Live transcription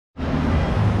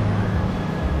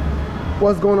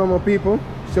What's going on, my people?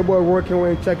 It's your boy Working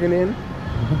Way checking in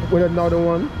with another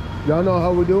one. Y'all know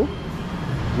how we do.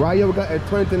 Right here we got a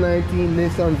 2019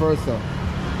 Nissan Versa.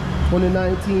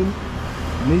 2019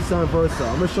 Nissan Versa.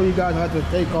 I'm gonna show you guys how to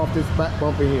take off this back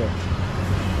bumper here.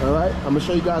 Alright, I'm gonna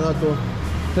show you guys how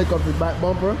to take off this back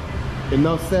bumper.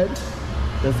 Enough said,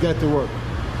 let's get to work.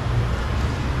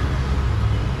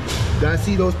 Guys,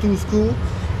 see those two screws?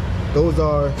 Those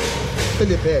are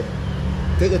Philip head.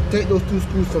 Take those two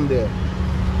screws from there.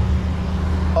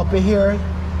 Up in here,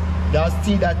 y'all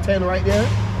see that 10 right there?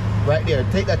 Right there,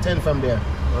 take that 10 from there,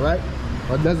 all right?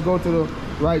 But let's go to the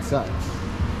right side.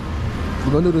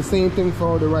 We're gonna do the same thing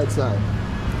for the right side.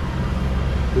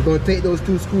 We're gonna take those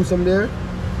two screws from there,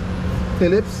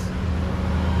 Phillips,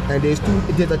 and there's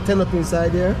a 10 up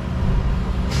inside there.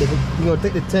 We're gonna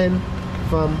take the 10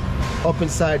 from up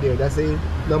inside there. That's a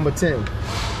number 10.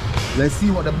 Let's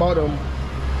see what the bottom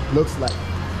looks like.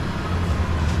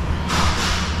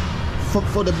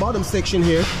 For the bottom section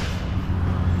here,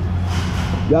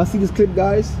 y'all see this clip,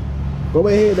 guys? Go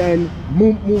ahead and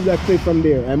move that clip from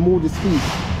there and move this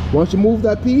piece. Once you move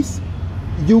that piece,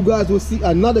 you guys will see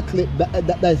another clip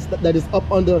that is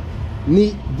up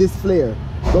underneath this flare.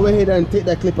 Go ahead and take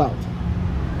that clip out.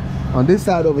 On this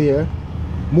side over here,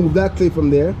 move that clip from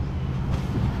there.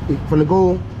 It's gonna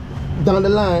go down the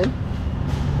line.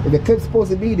 The clip's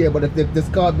supposed to be there, but this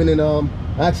car's been in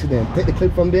accident. Take the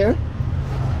clip from there.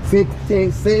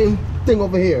 Same thing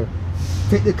over here.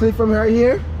 Take the clip from right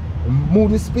here,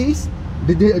 move this piece.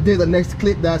 There's the next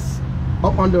clip that's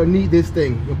up underneath this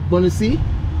thing. You want to see?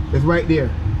 It's right there.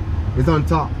 It's on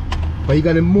top. But you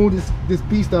gotta move this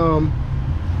piece to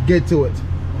get to it.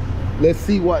 Let's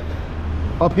see what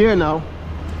up here now.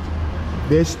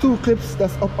 There's two clips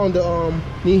that's up under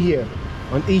knee here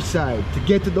on each side. To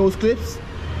get to those clips,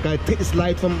 gotta take this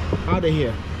light from out of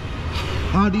here.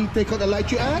 How do you take out the light,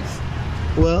 you ask?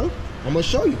 Well, I'm gonna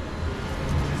show you.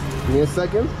 Give me a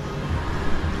second.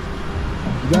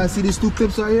 You guys see these two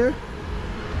clips right here?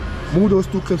 Move those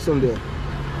two clips from there.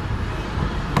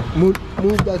 Move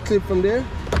that clip from there.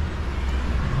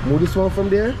 Move this one from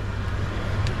there.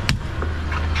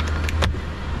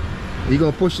 You're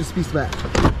gonna push this piece back.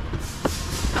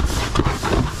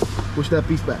 Push that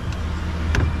piece back.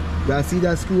 You guys see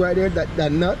that screw right there?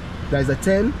 That nut? That's a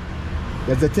 10.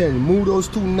 That's a 10. Move those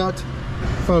two nuts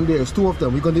from there. There's two of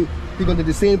them. We're gonna do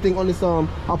the same thing on this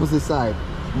opposite side.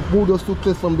 Move those two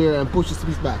clips from there and push this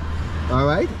piece back. All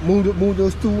right. Move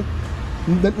those two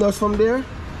nuts from there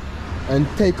and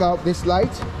take out this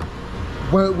light.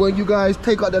 When you guys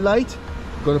take out the light,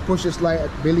 you're gonna push this light, I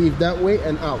believe, that way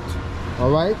and out.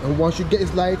 All right. And once you get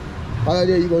this light out of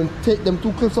there, you're gonna take them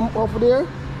two clips off of there,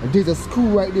 and there's a screw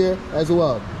right there as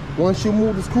well. Once you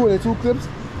move the screw and the two clips,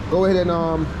 go ahead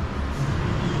and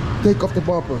take off the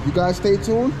bumper. You guys stay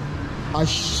tuned. I'll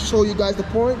show you guys the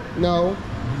point. Now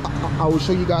I will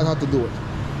show you guys how to do it.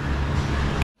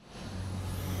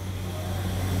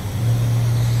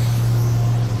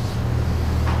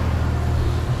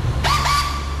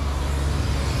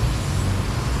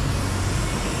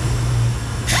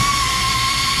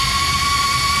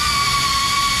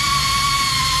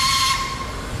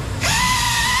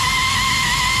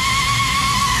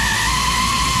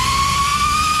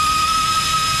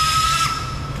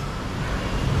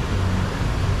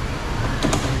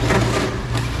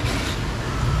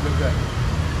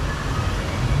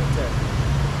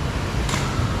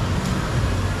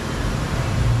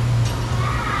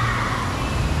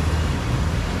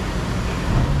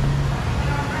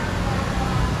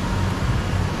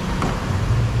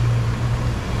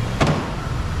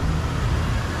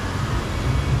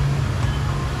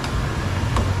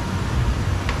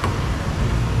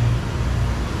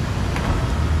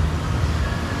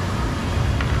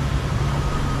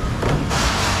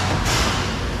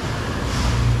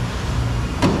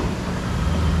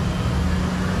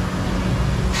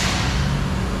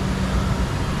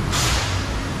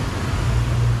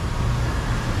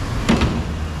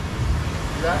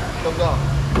 Thumbs up.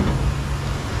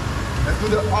 Let's do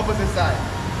the opposite side.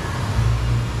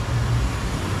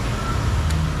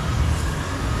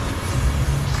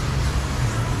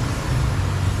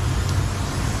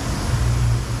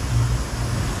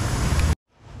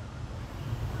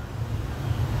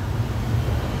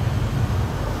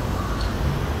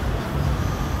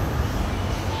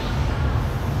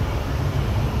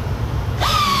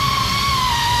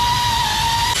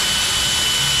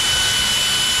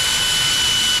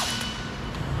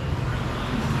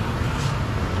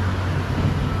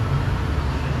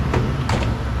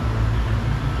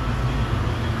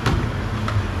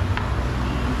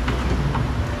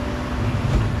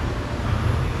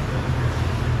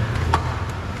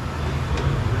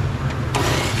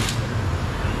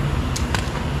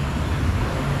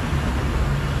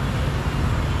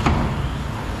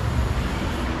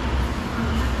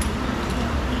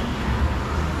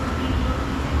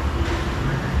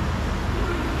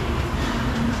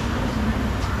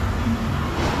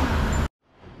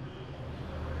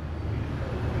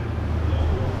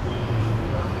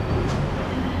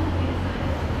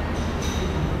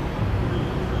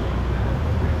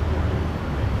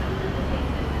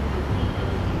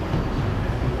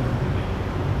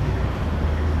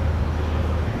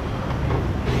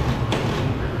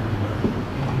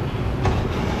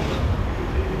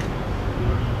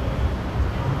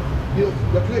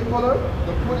 the clip puller,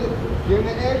 you put it, you're in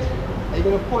the edge, and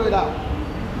you're gonna pull it out.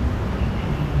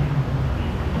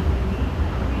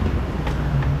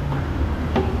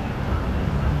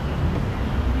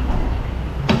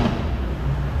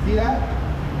 See that?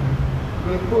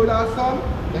 You're gonna pull it out some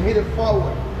and hit it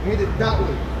forward. Hit it that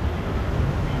way.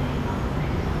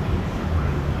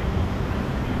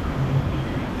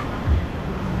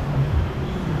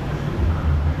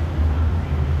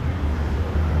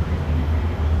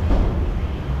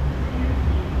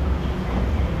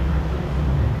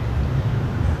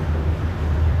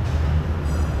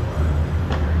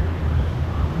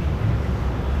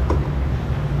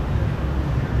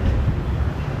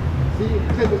 See,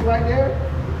 the clip is right there,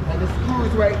 and the screw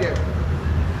is right there.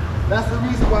 That's the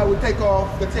reason why we take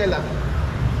off the tail lamp.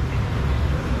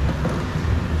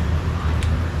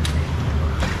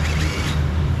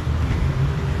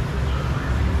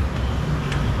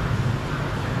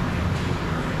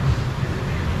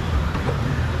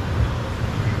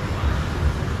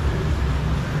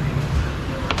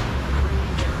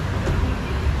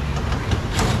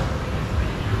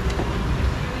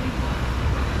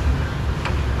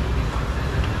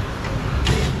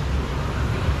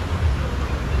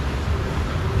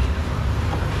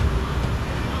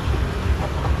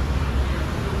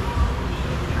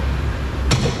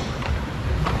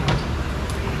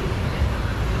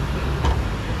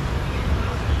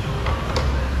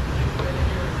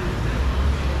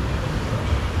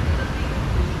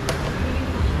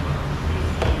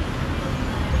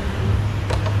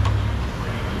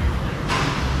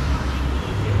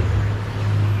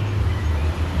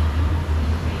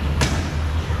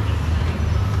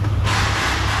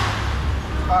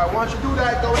 Alright, once you do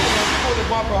that, go ahead and pull the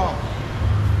bumper off.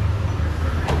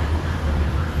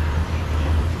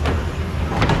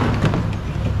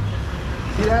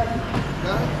 See that?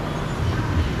 Got it?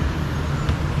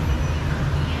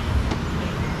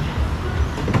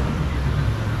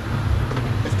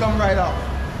 It's coming right off.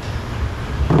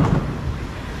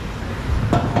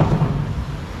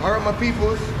 Alright, my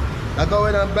peoples, now go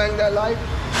ahead and bang that like,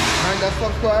 bang that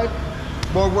subscribe.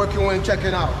 More work you want to check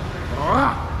it out.